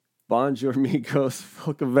Bonjour, amigos.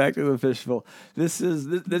 Welcome back to the Fishbowl. This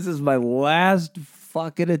is my last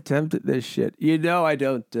fucking attempt at this shit. You know, I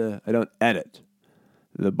don't edit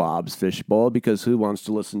the Bob's Fishbowl because who wants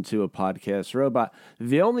to listen to a podcast robot?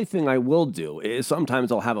 The only thing I will do is sometimes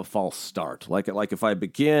I'll have a false start. Like if I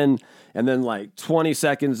begin and then like 20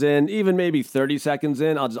 seconds in, even maybe 30 seconds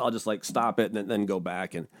in, I'll just like stop it and then go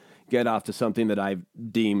back and get off to something that I've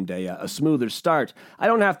deemed a smoother start. I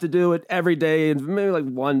don't have to do it every day, and maybe like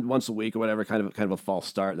once a week or whatever, kind of a false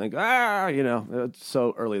start. And then it's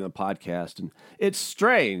so early in the podcast, and it's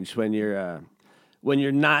strange when you're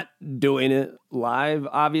not doing it live.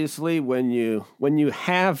 Obviously, when you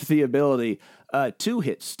have the ability to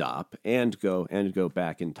hit stop and go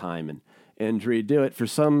back in time and redo it, for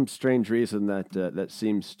some strange reason that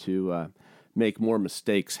seems to make more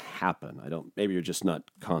mistakes happen. Maybe you're just not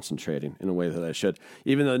concentrating in a way that I should,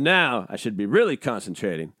 even though now I should be really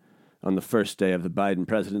concentrating on the first day of the Biden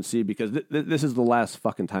presidency, because this is the last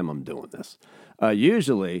fucking time I'm doing this.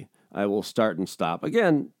 Usually I will start and stop.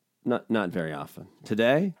 Again, not very often.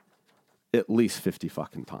 Today, at least 50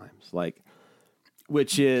 fucking times.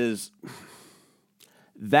 Which is,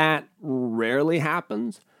 that rarely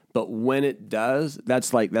happens. But when it does,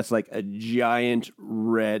 that's like a giant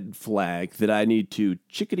red flag that I need to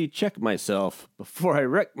chickadee check myself before I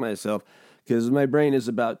wreck myself, because my brain is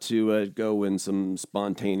about to go in some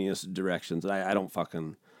spontaneous directions. I don't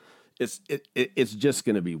fucking. It's just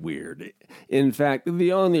going to be weird. In fact,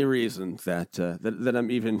 the only reason that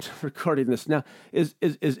I'm even recording this now is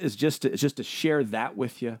just to share that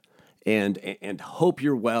with you, and hope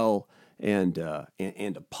you're well, and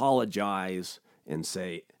apologize and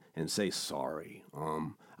say sorry.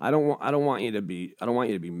 I don't want you to be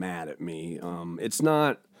mad at me. It's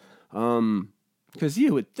not because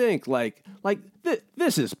you would think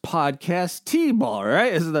this is podcast T-ball,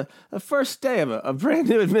 right? This is the first day of a brand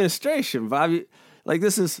new administration, Bobby.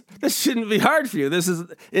 This shouldn't be hard for you. This is,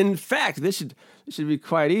 in fact, this should be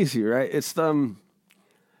quite easy, right? It's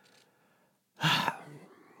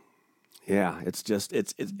yeah, it's just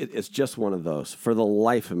one of those. For the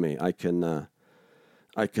life of me, I could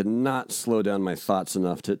not slow down my thoughts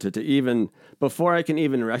enough to even, before I can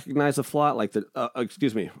even recognize a thought,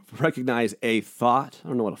 recognize a thought. I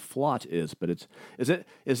don't know what a flaught is, but is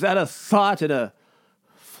that a thought in a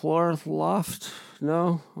floor loft?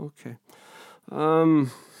 No? Okay.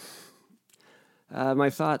 My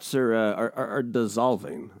thoughts are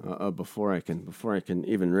dissolving before I can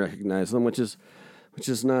even recognize them, which is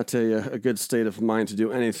not a good state of mind to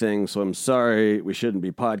do anything. So I'm sorry, we shouldn't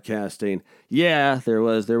be podcasting. Yeah, there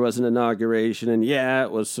was an inauguration, and yeah,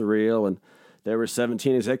 it was surreal, and there were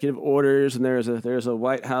 17 executive orders, and there's a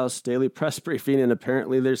White House daily press briefing, and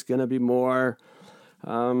apparently there's going to be more.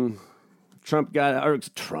 Trump,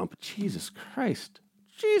 Jesus Christ.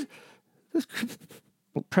 Jeez.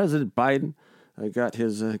 President Biden got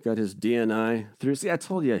his DNI through. See, I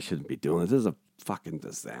told you I shouldn't be doing this. This is a fucking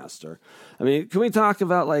disaster. I mean, can we talk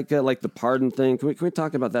about like the pardon thing? Can we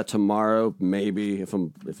talk about that tomorrow? Maybe if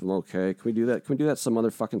I'm okay. Can we do that? Can we do that some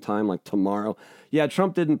other fucking time, like tomorrow? Yeah,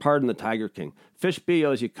 Trump didn't pardon the Tiger King. Fish B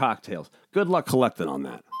owes you cocktails. Good luck collecting on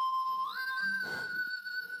that.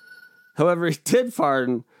 However, he did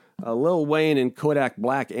pardon Lil Wayne and Kodak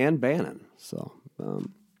Black and Bannon. So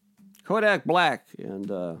Kodak Black and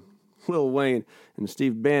Lil Wayne and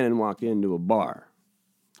Steve Bannon walk into a bar.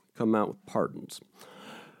 Come out with pardons.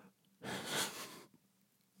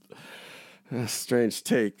 A strange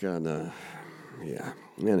take on, yeah.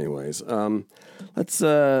 Anyways, let's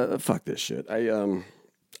fuck this shit. I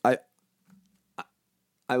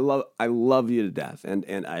love you to death,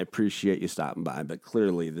 and I appreciate you stopping by. But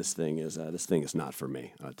clearly, this thing is not for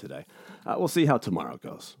me today. We'll see how tomorrow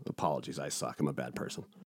goes. Apologies, I suck. I'm a bad person.